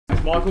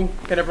name's Michael.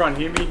 Can everyone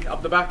hear me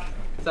up the back?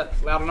 Is that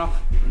loud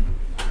enough?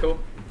 Cool.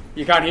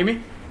 You can't hear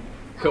me?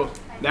 Cool.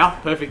 Now?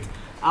 Perfect.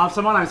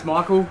 So my name's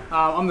Michael.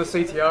 I'm the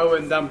CTO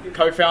and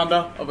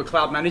co-founder of a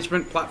cloud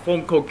management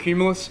platform called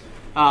Kumolus.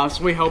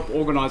 So we help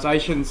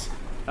organisations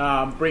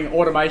bring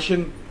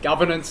automation,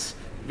 governance,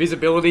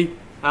 visibility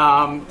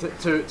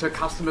to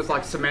customers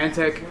like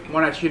Symantec,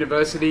 Monash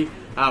University.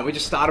 We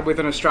just started with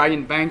an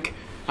Australian bank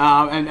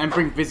and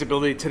bring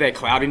visibility to their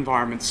cloud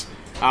environments.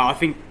 I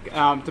think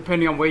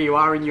depending on where you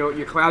are in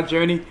your cloud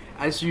journey,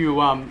 as you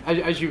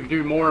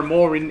do more and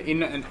more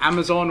in an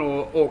Amazon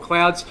or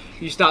clouds,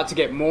 you start to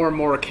get more and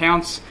more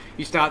accounts,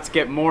 you start to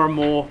get more and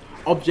more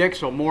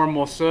objects or more and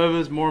more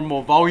servers, more and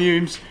more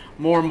volumes,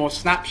 more and more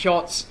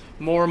snapshots,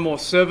 more and more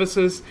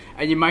services,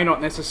 and you may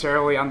not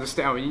necessarily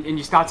understand, and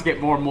you start to get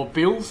more and more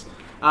bills,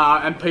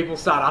 and people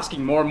start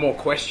asking more and more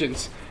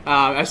questions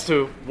as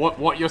to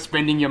what you're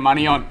spending your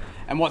money on.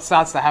 And what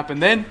starts to happen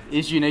then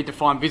is you need to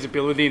find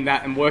visibility in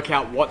that and work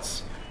out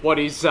what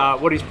is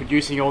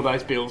producing all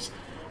those bills.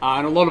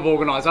 And a lot of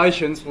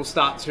organisations will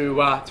start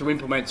to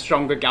implement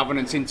stronger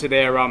governance into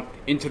their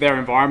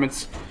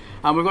environments.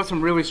 We've got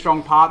some really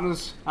strong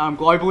partners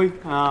globally.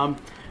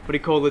 What do you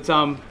call it?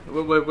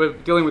 We're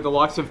dealing with the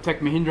likes of Tech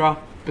Mahindra,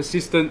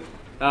 Persistent,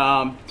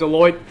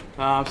 Deloitte.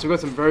 So we've got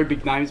some very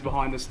big names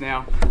behind us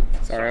now.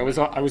 Sorry, I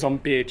was on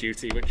beer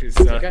duty, which is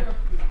okay.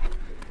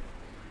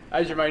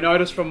 As you may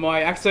notice from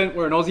my accent,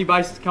 we're an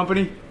Aussie-based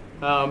company.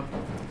 Where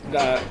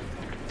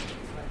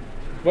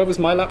was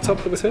my laptop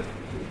that was here?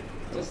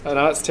 Oh,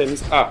 no, that's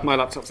Tim's. Ah, my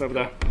laptop's over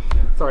there.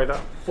 Sorry, that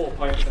 4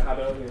 pints I had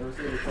earlier was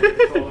really trying to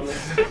control on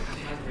this.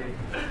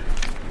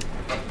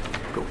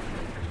 Cool.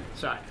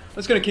 So, I'm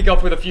just going to kick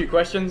off with a few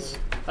questions.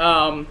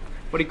 What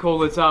do you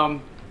call it? So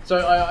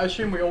I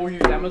assume we all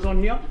use Amazon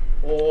here,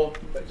 or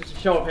just a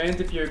show of hands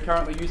if you're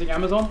currently using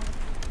Amazon.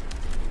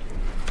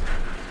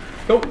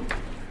 Cool.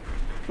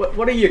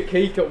 What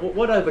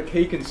are the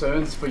key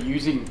concerns for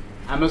using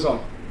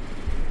Amazon?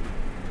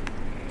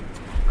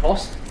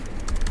 Cost?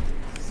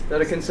 Is that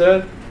a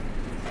concern?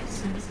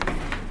 Simplicity.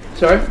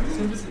 Sorry?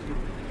 Simplicity.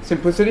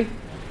 Simplicity?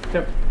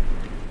 Yep.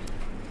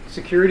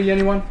 Security,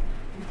 anyone?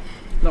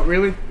 Not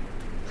really?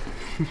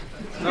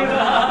 No?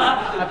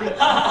 Happy?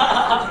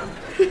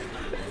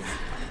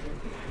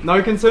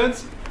 No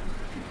concerns?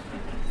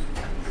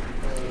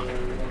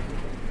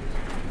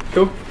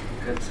 Cool.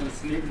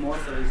 Just need more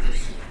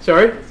services.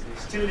 Sorry?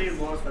 Still need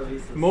more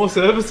services. More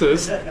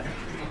services? I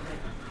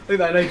think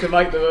they need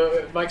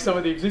to make some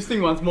of the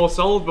existing ones more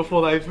solid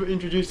before they've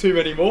introduced too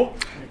many more.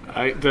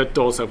 The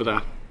door's over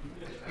there.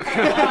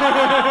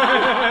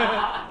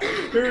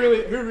 Who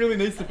really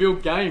needs to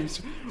build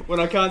games when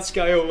I can't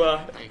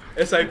scale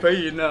SAP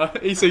in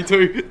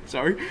EC2?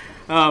 Sorry.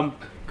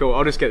 Cool.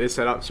 I'll just get this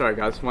set up. Sorry,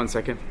 guys. 1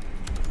 second.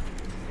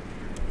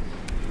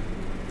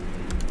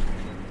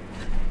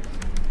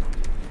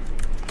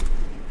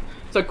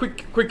 So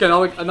quick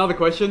another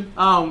question.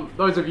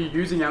 Those of you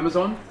using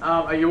Amazon,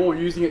 are you all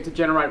using it to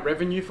generate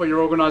revenue for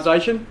your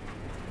organisation?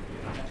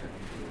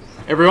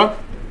 Everyone?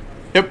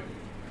 Yep.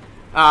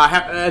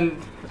 And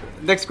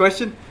next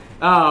question.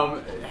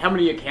 How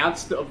many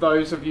accounts of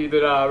those of you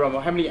that are,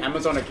 how many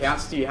Amazon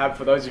accounts do you have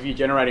for those of you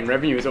generating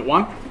revenue? Is it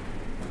one?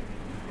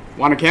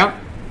 One account?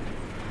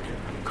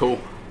 Cool.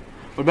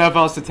 What about if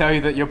I was to tell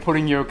you that you're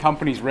putting your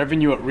company's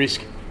revenue at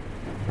risk?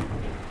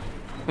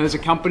 There's a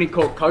company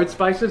called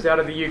Codespaces out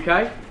of the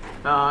UK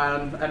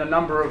and a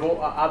number of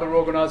other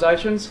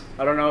organisations.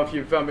 I don't know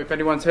if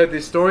anyone's heard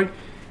this story.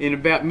 In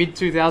about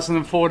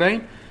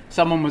mid-2014,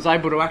 someone was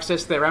able to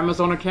access their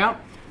Amazon account.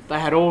 They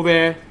had all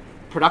their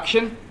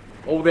production,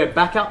 all their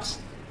backups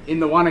in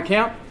the one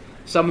account.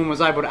 Someone was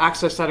able to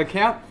access that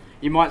account.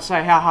 You might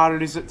say, how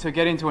hard is it to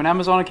get into an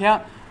Amazon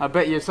account? I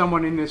bet you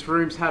someone in this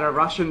room's had a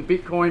Russian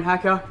Bitcoin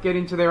hacker get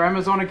into their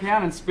Amazon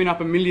account and spin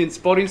up 1 million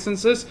spot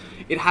instances.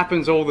 It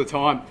happens all the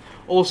time.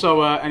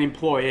 Also an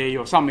employee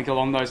or something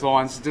along those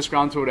lines,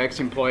 disgruntled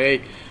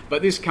ex-employee.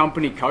 But this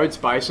company,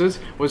 Codespaces,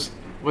 was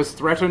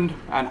threatened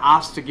and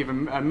asked to give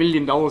 $1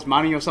 million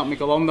money or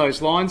something along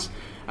those lines,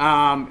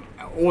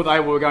 or they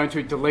were going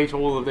to delete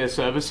all of their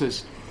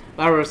services.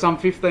 They were some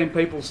 15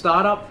 people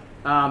startup.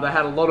 They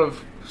had a lot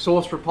of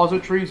source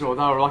repositories, or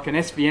they were like an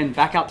SVN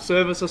backup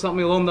service or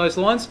something along those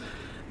lines.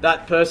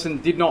 That person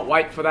did not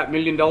wait for that $1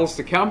 million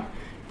to come.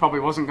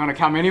 Probably wasn't going to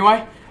come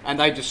anyway, and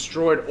they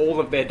destroyed all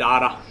of their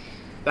data.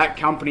 That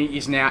company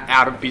is now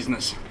out of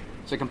business.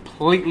 So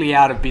completely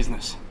out of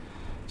business.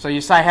 So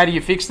you say, how do you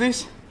fix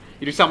this?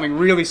 You do something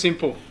really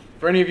simple.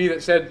 For any of you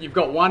that said you've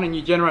got one and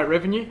you generate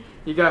revenue,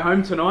 you go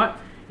home tonight,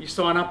 you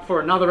sign up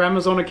for another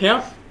Amazon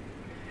account,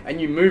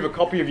 and you move a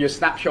copy of your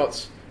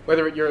snapshots,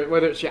 whether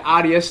it's your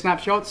RDS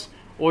snapshots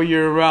or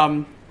your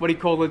your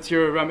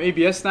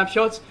EBS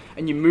snapshots,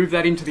 and you move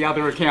that into the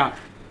other account.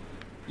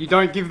 You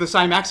don't give the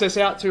same access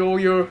out to all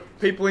your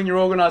people in your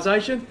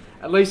organisation.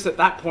 At least at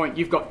that point,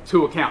 you've got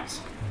 2 accounts.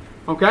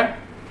 Okay?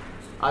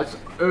 I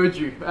urge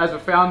you, as a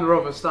founder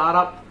of a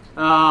startup,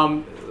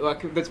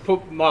 that's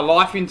put my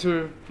life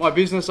into my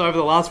business over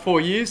the last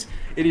 4 years,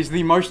 it is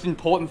the most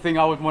important thing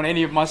I would want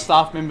any of my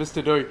staff members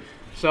to do.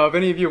 So if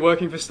any of you are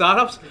working for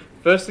startups,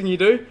 first thing you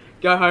do,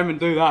 go home and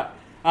do that.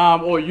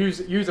 Or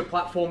use a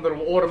platform that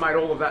will automate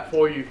all of that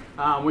for you,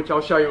 which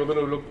I'll show you a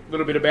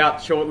little bit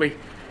about shortly.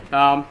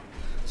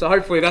 So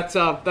hopefully that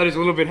is a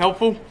little bit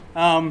helpful. What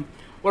I'm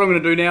going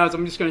to do now is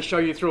I'm just going to show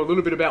you through a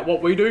little bit about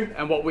what we do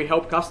and what we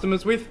help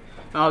customers with.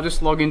 I'll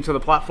just log into the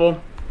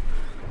platform.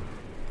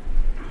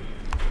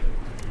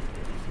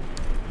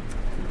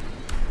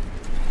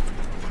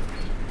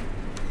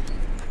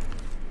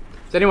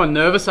 Is anyone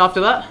nervous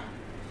after that?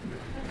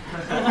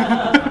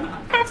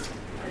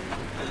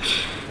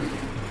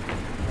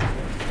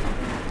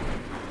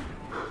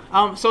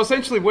 So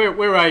essentially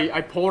we're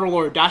a portal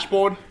or a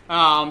dashboard.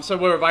 So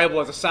we're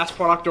available as a SaaS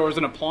product or as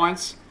an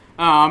appliance.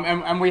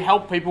 And we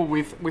help people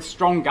with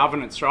strong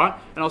governance, right?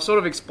 And I'll sort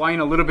of explain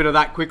a little bit of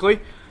that quickly.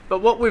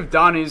 But what we've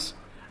done is,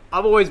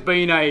 I've always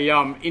been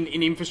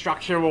in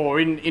infrastructure or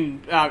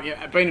been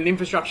an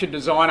infrastructure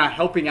designer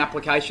helping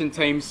application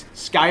teams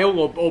scale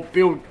or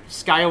build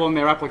scale on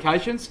their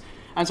applications.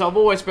 And so I've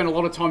always spent a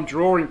lot of time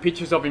drawing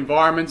pictures of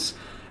environments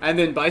and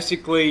then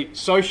basically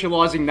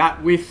socializing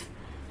that with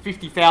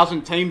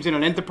 50,000 teams in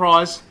an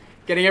enterprise,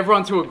 getting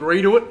everyone to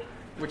agree to it,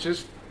 which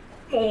is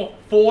more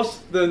force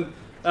than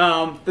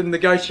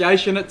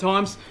negotiation at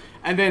times,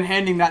 and then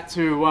handing that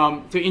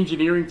to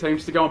engineering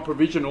teams to go and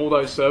provision all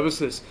those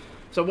services.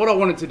 So what I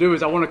wanted to do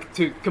is I wanted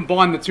to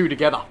combine the two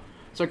together.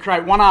 So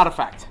create one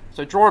artifact.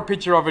 So draw a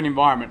picture of an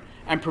environment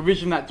and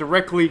provision that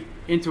directly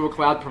into a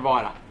cloud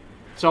provider.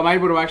 So I'm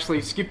able to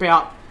actually skip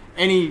out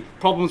any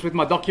problems with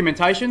my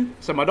documentation.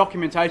 So my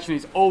documentation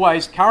is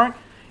always current.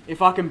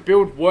 If I can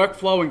build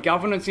workflow and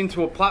governance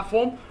into a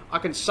platform, I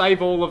can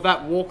save all of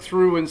that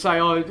walkthrough and say,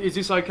 oh, is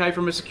this okay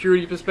from a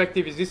security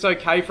perspective? Is this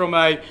okay from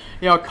a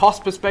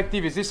cost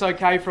perspective? Is this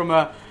okay from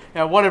a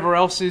whatever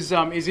else is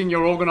in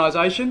your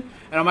organization?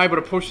 And I'm able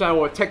to push that,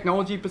 or a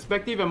technology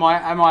perspective. Am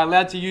I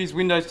allowed to use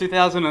Windows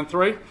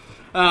 2003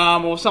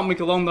 or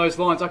something along those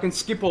lines? I can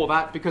skip all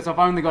that because I've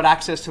only got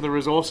access to the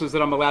resources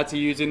that I'm allowed to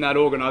use in that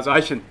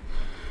organization.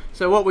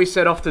 So what we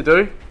set off to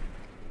do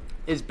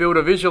is build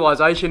a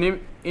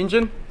visualization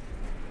engine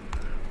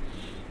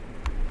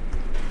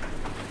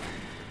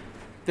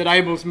that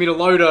enables me to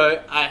load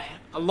a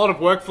lot of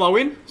workflow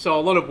in. So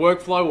a lot of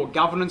workflow or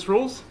governance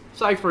rules.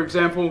 Say, for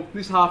example,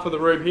 this half of the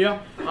room here,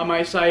 I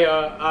may say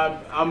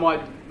my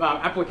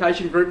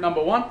application group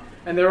number 1,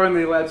 and they're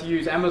only allowed to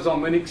use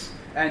Amazon Linux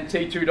and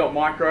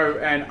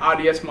T2.micro and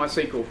RDS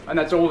MySQL, and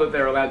that's all that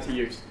they're allowed to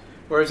use.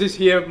 Whereas this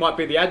here might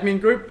be the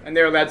admin group, and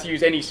they're allowed to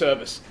use any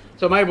service.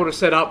 So I'm able to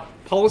set up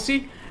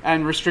policy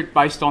and restrict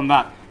based on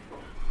that.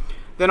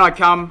 Then I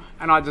come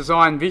and I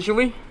design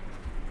visually.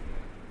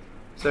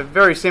 So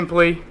very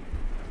simply,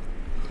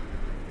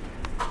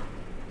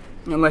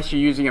 unless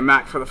you're using a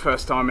Mac for the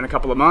first time in a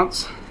couple of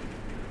months,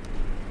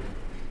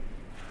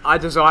 I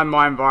design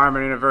my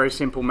environment in a very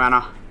simple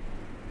manner.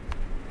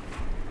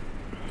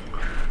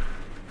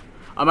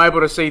 I'm able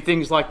to see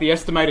things like the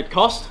estimated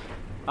cost.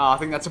 I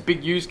think that's a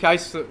big use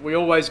case that we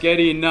always get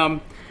in,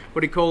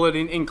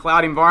 in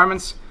cloud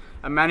environments.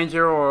 A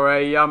manager or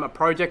a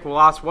project will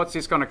ask, what's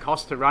this going to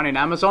cost to run in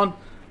Amazon?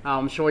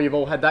 I'm sure you've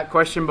all had that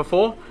question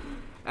before.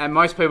 And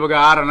most people go,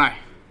 I don't know.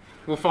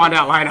 We'll find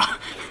out later.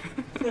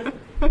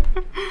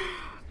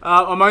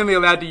 I'm only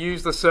allowed to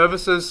use the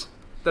services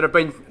that have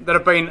been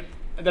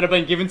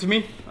given to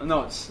me. I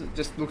know it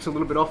just looks a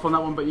little bit off on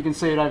that one, but you can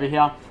see it over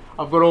here.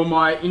 I've got all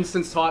my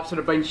instance types that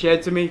have been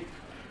shared to me.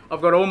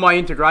 I've got all my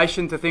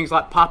integration to things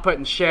like Puppet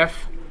and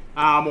Chef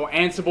or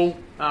Ansible,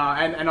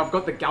 and I've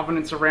got the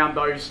governance around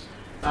those.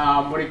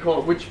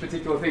 Which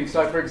particular thing.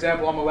 So for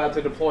example, I'm allowed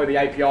to deploy the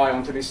API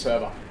onto this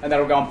server, and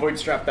that'll go and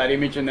bootstrap that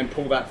image and then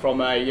pull that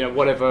from a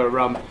whatever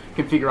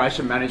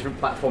configuration management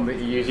platform that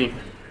you're using.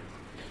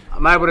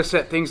 I'm able to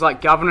set things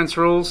like governance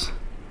rules.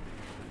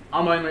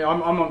 I'm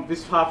on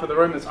this half of the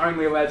room that's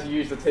only allowed to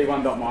use the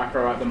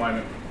T1.micro at the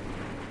moment,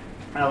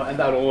 and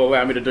that'll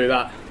allow me to do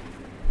that.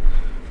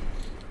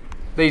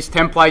 These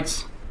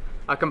templates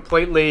are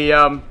completely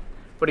are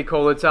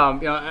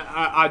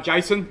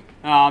JSON.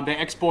 They're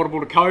exportable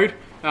to code.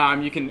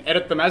 You can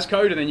edit them as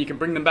code and then you can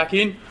bring them back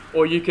in,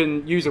 or you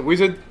can use a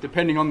wizard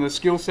depending on the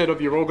skill set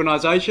of your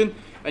organization,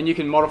 and you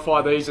can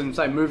modify these and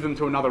say move them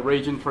to another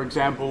region, for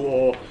example,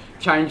 or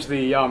change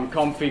the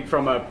config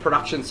from a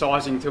production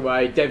sizing to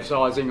a dev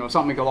sizing or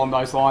something along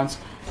those lines,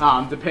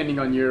 depending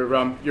on your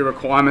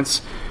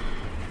requirements.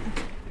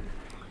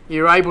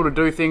 You're able to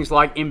do things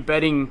like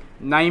embedding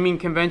naming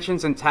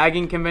conventions and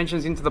tagging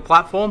conventions into the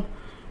platform.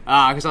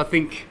 Because I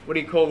think,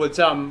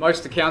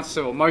 most accounts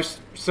or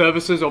most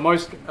services or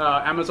most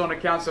Amazon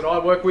accounts that I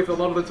work with a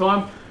lot of the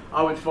time,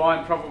 I would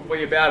find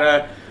probably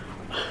about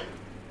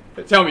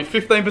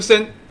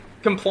 15%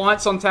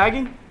 compliance on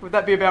tagging. Would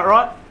that be about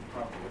right?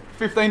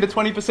 15 to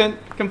 20%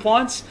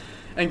 compliance.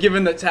 And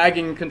given that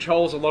tagging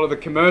controls a lot of the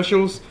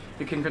commercials,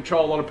 it can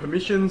control a lot of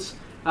permissions.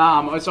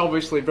 It's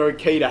obviously very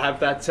key to have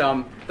that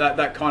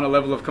kind of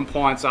level of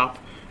compliance up.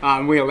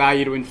 We allow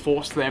you to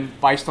enforce them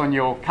based on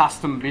your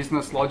custom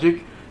business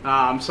logic.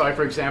 So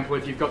for example,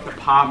 if you've got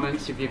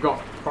departments, if you've got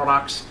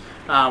products,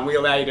 we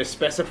allow you to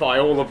specify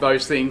all of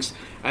those things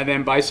and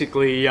then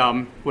basically,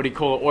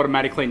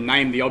 automatically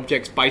name the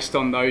objects based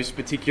on those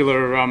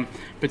particular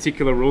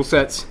rule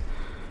sets.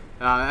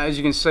 As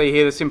you can see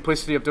here, the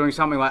simplicity of doing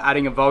something like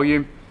adding a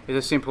volume is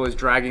as simple as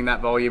dragging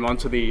that volume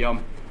onto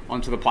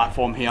the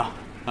platform here.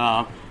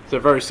 So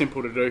very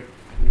simple to do.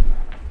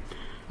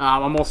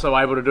 I'm also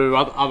able to do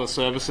other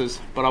services,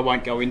 but I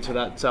won't go into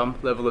that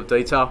level of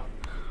detail.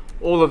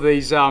 All of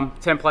these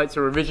templates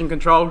are revision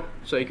controlled,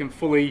 so you can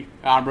fully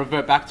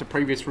revert back to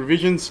previous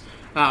revisions,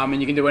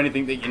 and you can do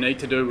anything that you need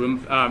to do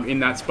in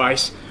that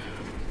space.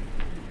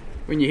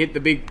 When you hit the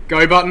big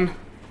go button,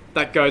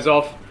 that goes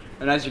off,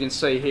 and as you can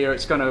see here,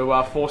 it's going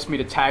to force me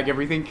to tag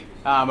everything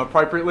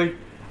appropriately.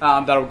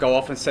 That'll go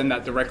off and send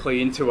that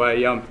directly into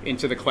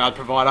the cloud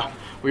provider.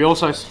 We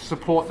also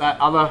support that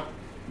other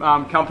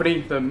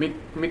company, the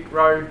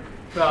Micro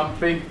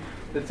thing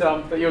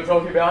that you're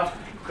talking about,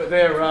 but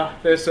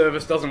their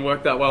service doesn't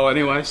work that well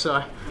anyway.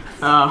 So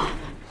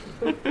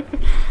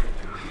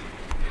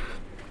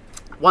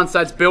once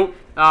that's built,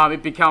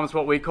 it becomes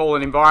what we call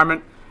an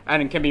environment,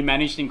 and it can be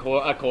managed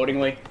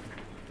accordingly.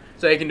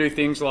 So you can do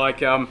things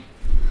like, I'll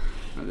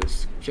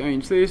just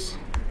change this.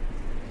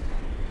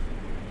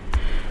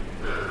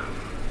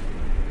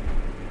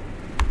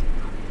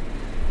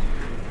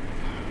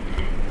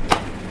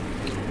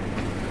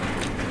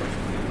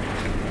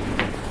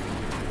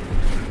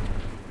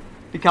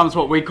 Becomes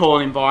what we call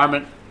an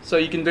environment. So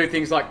you can do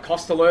things like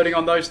cost alerting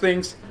on those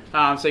things.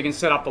 So you can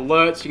set up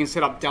alerts, you can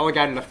set up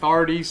delegated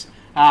authorities.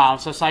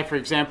 So say for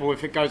example,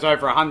 if it goes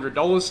over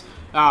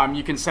 $100,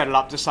 you can set it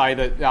up to say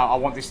that I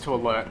want this to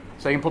alert.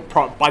 So you can put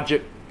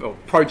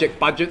project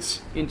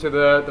budgets into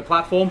the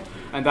platform,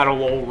 and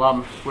that'll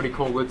all,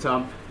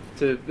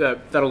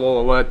 that'll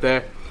all alert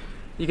there.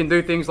 You can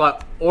do things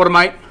like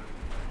automate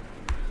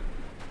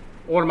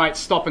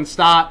stop and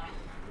start,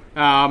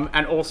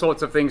 and all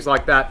sorts of things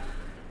like that.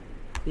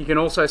 You can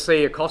also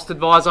see a cost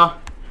advisor,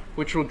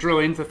 which will drill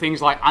into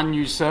things like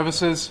unused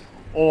services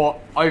or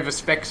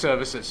over-spec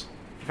services.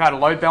 If you've had a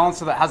load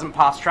balancer that hasn't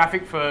passed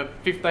traffic for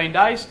 15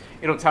 days,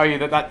 it'll tell you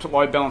that that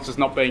load balancer is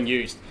not being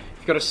used. If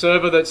you've got a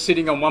server that's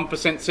sitting on 1%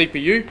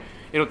 CPU,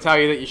 it'll tell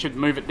you that you should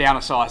move it down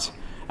a size,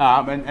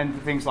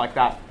 and things like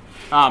that,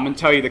 and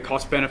tell you the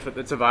cost benefit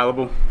that's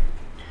available.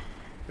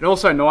 It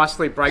also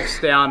nicely breaks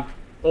down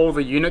all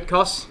the unit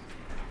costs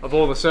of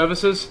all the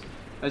services.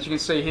 As you can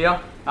see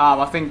here,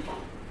 I think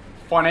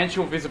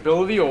financial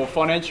visibility or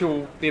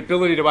the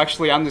ability to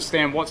actually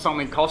understand what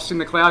something costs in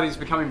the cloud is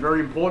becoming very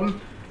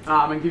important,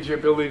 and gives you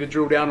ability to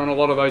drill down on a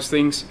lot of those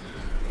things.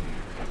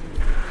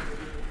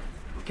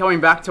 Coming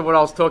back to what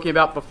I was talking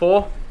about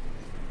before,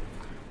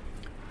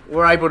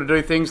 we're able to do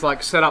things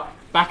like set up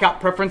backup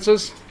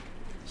preferences.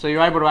 So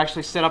you're able to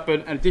actually set up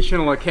an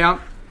additional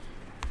account,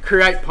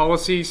 create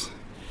policies,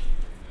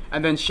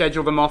 and then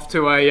schedule them off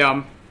to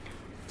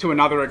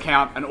another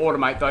account and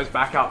automate those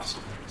backups.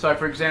 So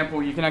for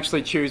example, you can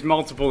actually choose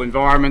multiple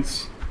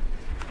environments,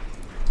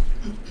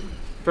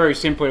 very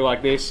simply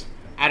like this,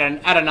 add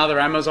another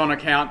Amazon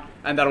account,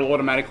 and that'll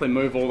automatically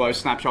move all those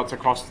snapshots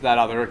across to that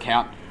other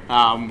account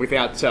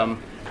without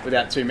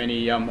too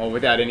many or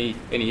without any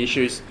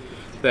issues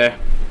there.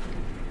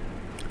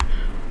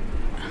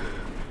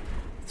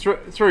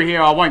 Through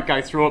here, I won't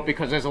go through it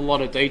because there's a lot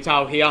of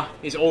detail here.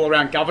 It's all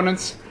around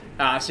governance.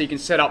 So you can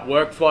set up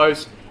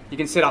workflows. You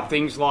can set up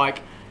things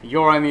like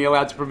you're only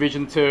allowed to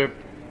provision to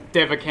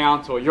dev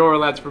account, or you're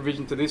allowed to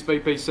provision to this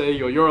VPC,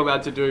 or you're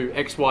allowed to do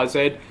X, Y,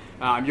 Z.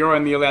 You're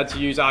only allowed to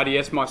use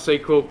RDS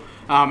MySQL,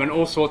 and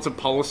all sorts of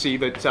policy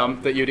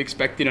that you'd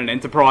expect in an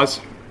enterprise.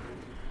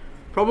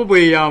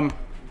 Probably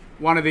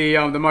one of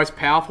the most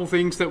powerful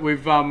things that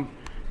we've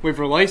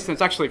released, and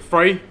it's actually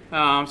free,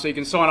 so you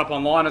can sign up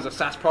online as a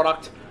SaaS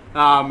product.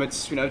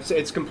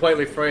 It's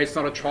completely free. It's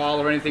not a trial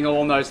or anything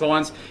along those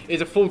lines.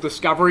 It's a full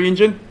discovery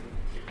engine.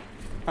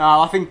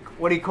 I think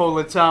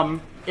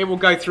it will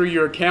go through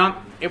your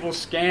account. It will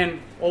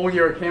scan all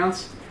your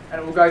accounts,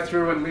 and it will go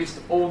through and list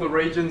all the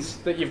regions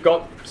that you've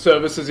got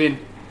services in.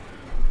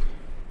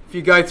 If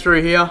you go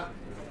through here,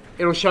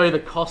 it'll show you the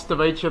cost of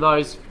each of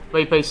those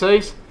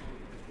VPCs.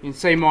 You can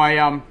see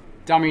my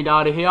dummy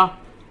data here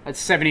at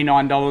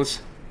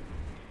 $79.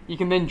 You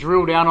can then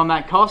drill down on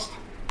that cost,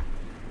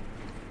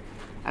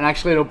 and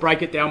actually it'll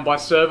break it down by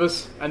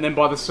service and then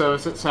by the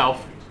service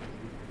itself.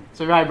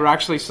 So you're able to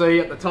actually see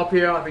at the top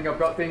here, I think I've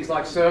got things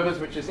like servers,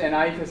 which is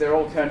NA because they're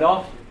all turned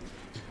off.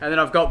 And then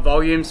I've got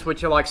volumes,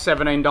 which are like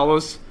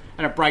 $17,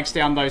 and it breaks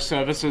down those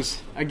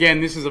services.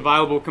 Again, this is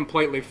available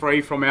completely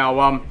free from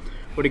our,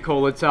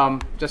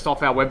 just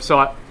off our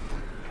website.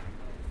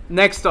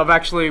 Next,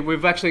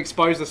 we've actually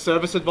exposed a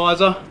service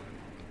advisor,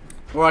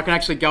 where I can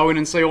actually go in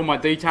and see all my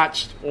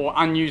detached or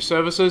unused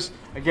services.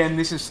 Again,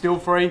 this is still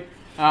free,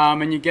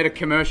 and you get a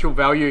commercial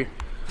value.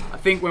 I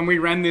think when we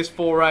ran this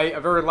for a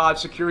very large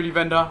security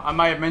vendor, I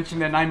may have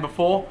mentioned their name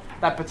before,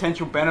 that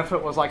potential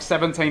benefit was like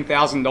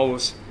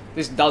 $17,000.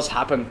 This does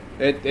happen.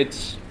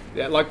 It's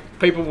like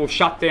people will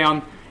shut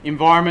down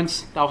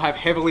environments. They'll have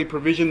heavily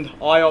provisioned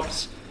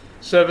IOPS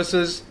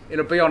services.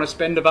 It'll be on a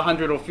spend of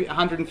 100 or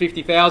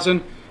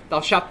 150,000.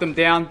 they'll shut them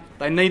down.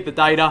 They need the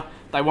data.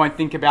 They won't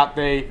think about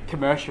the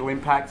commercial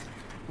impact.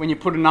 When you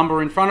put a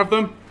number in front of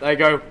them, they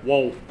go,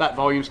 whoa, that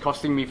volume's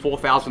costing me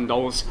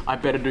 $4,000. I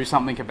better do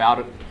something about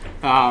it.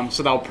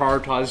 So they'll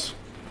prioritize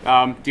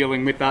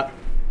dealing with that.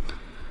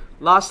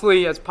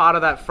 Lastly, as part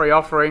of that free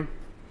offering,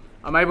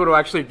 I'm able to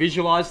actually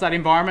visualize that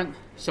environment.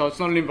 So it's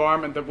not an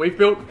environment that we've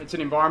built, it's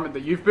an environment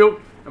that you've built,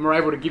 and we're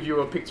able to give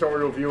you a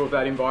pictorial view of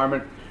that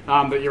environment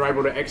that you're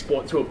able to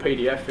export to a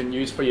PDF and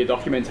use for your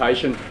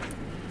documentation.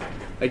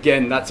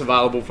 Again, that's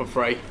available for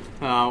free.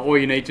 All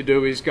you need to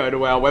do is go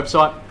to our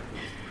website.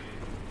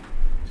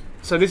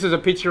 So this is a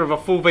picture of a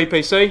full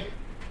VPC.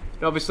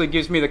 It obviously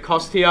gives me the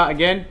cost here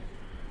again,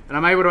 and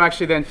I'm able to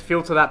actually then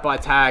filter that by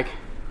tag.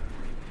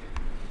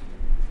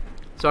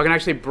 So I can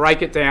actually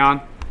break it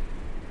down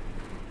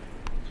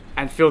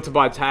and filter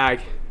by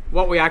tag.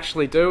 What we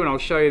actually do, and I'll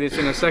show you this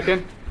in a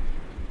second,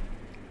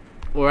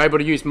 we're able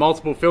to use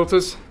multiple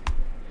filters,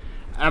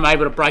 and I'm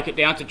able to break it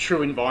down to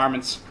true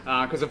environments,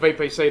 because a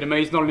VPC to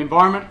me is not an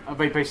environment, a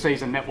VPC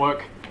is a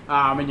network,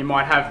 and you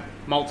might have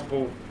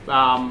multiple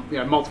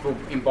multiple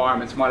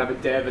environments. You might have a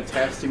dev, a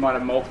test, you might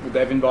have multiple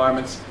dev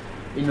environments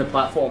in the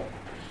platform.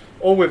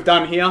 All we've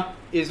done here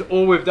is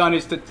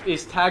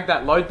tag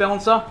that load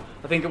balancer.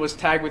 I think it was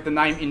tagged with the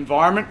name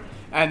environment,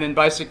 and then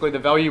basically the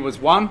value was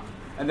 1,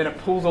 and then it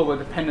pulls all the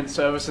dependent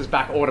services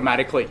back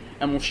automatically,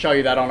 and we'll show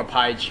you that on a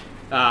page,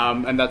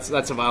 and that's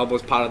available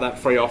as part of that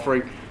free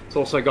offering. It's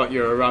also got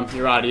your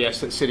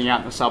RDS that's sitting out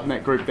in the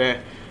subnet group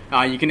there.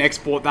 You can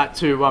export that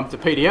to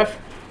PDF,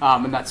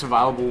 and that's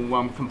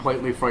available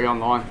completely free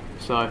online.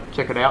 So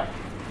check it out.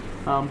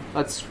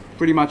 That's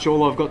pretty much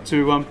all I've got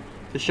to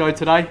show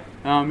today.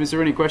 Is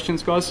there any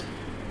questions, guys?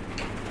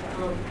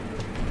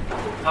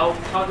 How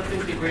does it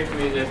integrate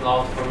with the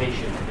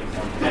CloudFormation?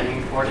 Can you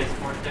import,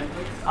 export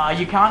templates?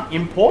 You can't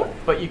import,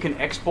 but you can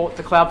export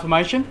to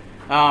CloudFormation.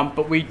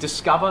 But we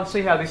discover,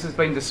 see how this has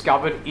been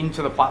discovered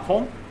into the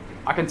platform?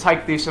 I can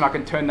take this and I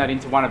can turn that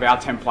into one of our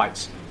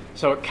templates.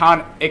 So it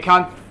can't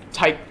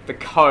take the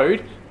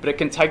code, but it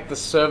can take the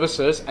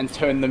services and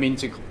turn them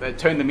into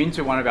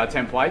one of our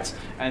templates.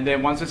 And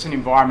then once it's an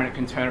environment, it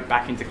can turn it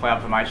back into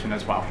CloudFormation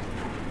as well.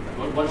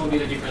 What will be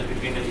the difference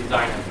between the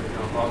designer,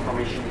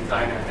 CloudFormation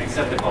designer,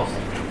 except the cost?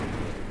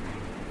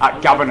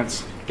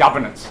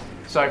 Governance.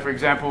 So for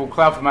example,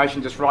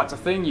 CloudFormation just writes a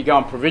thing, you go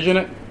and provision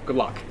it, good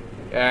luck.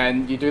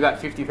 And you do that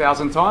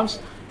 50,000 times.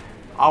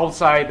 I will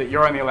say that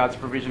you're only allowed to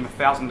provision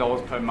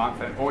 $1,000 per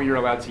month, and all you're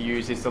allowed to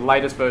use is the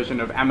latest version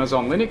of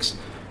Amazon Linux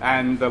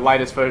and the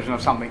latest version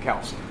of something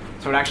else.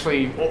 So it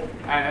actually,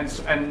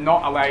 and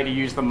not allow you to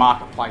use the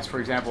marketplace, for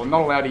example.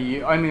 Not allowed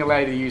to only allow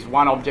you to use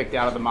one object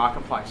out of the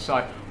marketplace.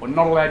 So we're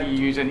not allowed to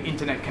use an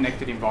internet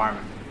connected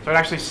environment. So it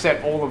actually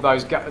set all of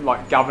those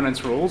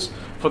governance rules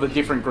for the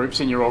different groups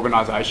in your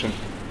organization.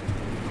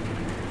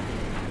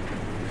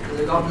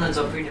 The governance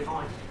are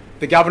predefined.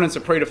 The governance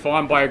are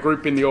predefined by a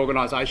group in the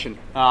organisation,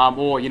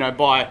 or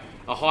by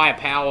a higher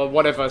power,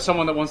 whatever.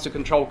 Someone that wants to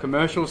control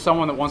commercials,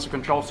 someone that wants to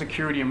control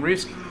security and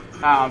risk,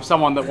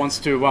 someone that wants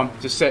to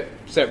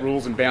set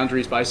rules and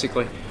boundaries,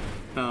 basically.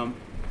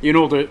 You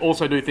can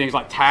also do things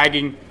like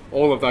tagging,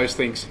 all of those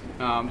things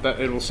that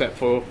it will set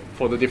for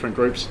the different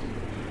groups.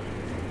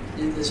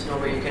 There's no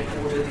way you can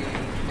order the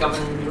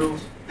governance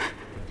rules.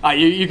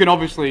 You can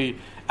obviously.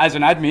 As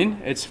an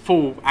admin, it's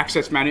full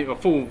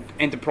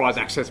enterprise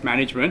access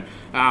management.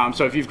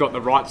 So if you've got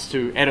the rights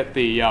to edit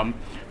the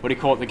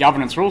the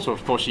governance rules, so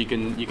of course you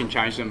can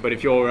change them. But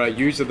if you're a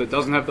user that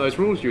doesn't have those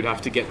rules, you'd have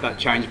to get that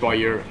changed by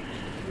your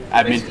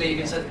admin. Basically, you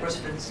can set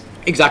precedents.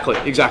 Exactly.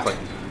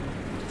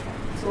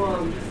 So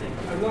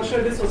I'm not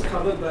sure this was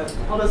covered, but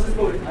how does this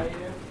go with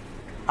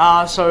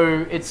IAM?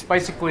 So it's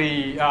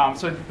basically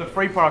so the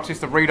free product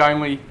is the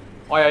read-only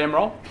IAM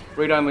role,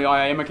 read-only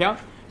IAM account.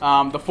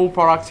 The full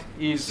product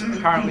is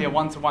currently a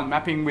one-to-one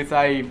mapping with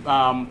a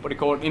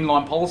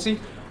inline policy,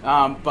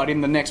 but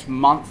in the next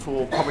month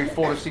or probably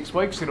 4 to 6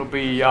 weeks, it'll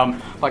be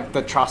like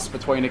the trust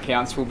between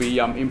accounts will be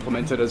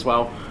implemented as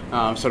well.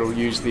 So it'll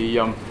use the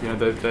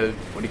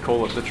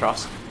the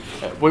trust.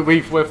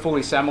 We're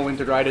fully SAML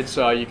integrated,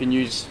 so you can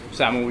use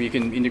SAML, you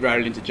can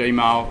integrate it into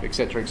Gmail,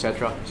 etc.,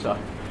 etc. So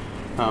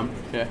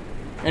yeah.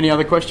 Any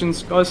other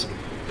questions, guys?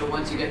 So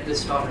once you get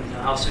this started,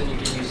 how soon you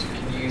can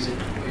use it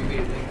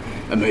immediately?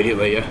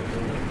 Immediately, yeah.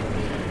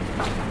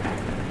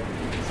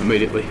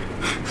 Immediately.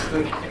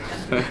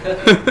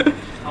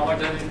 How much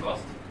does it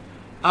cost?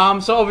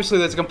 So obviously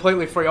there's a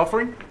completely free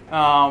offering.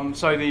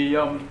 So the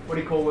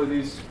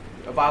is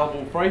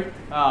available free.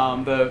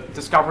 The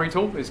discovery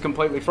tool is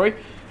completely free.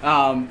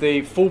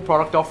 The full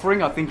product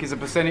offering, I think, is a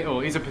percentage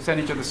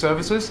of the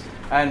services,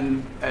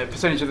 and a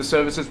percentage of the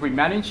services we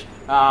manage.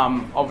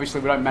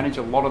 Obviously, we don't manage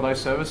a lot of those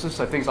services,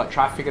 so things like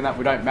traffic and that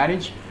we don't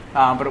manage.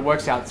 But it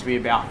works out to be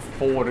about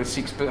 4 to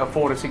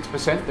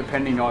 6%,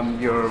 depending on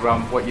your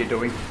what you're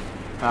doing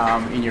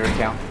in your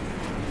account.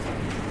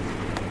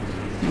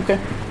 Okay.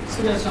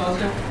 So that's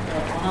also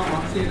on a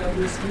monthly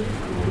AWS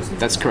fee?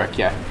 That's correct.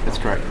 Yeah, that's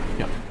correct.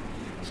 Yep.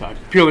 So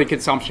purely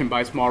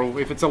consumption-based model.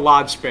 If it's a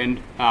large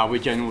spend, we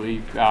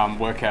generally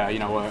work out,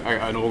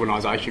 an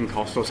organisation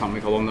cost or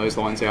something along those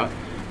lines out.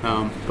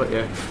 But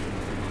yeah,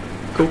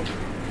 cool,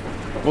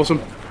 awesome.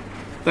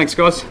 Thanks,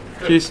 guys.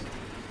 Cheers.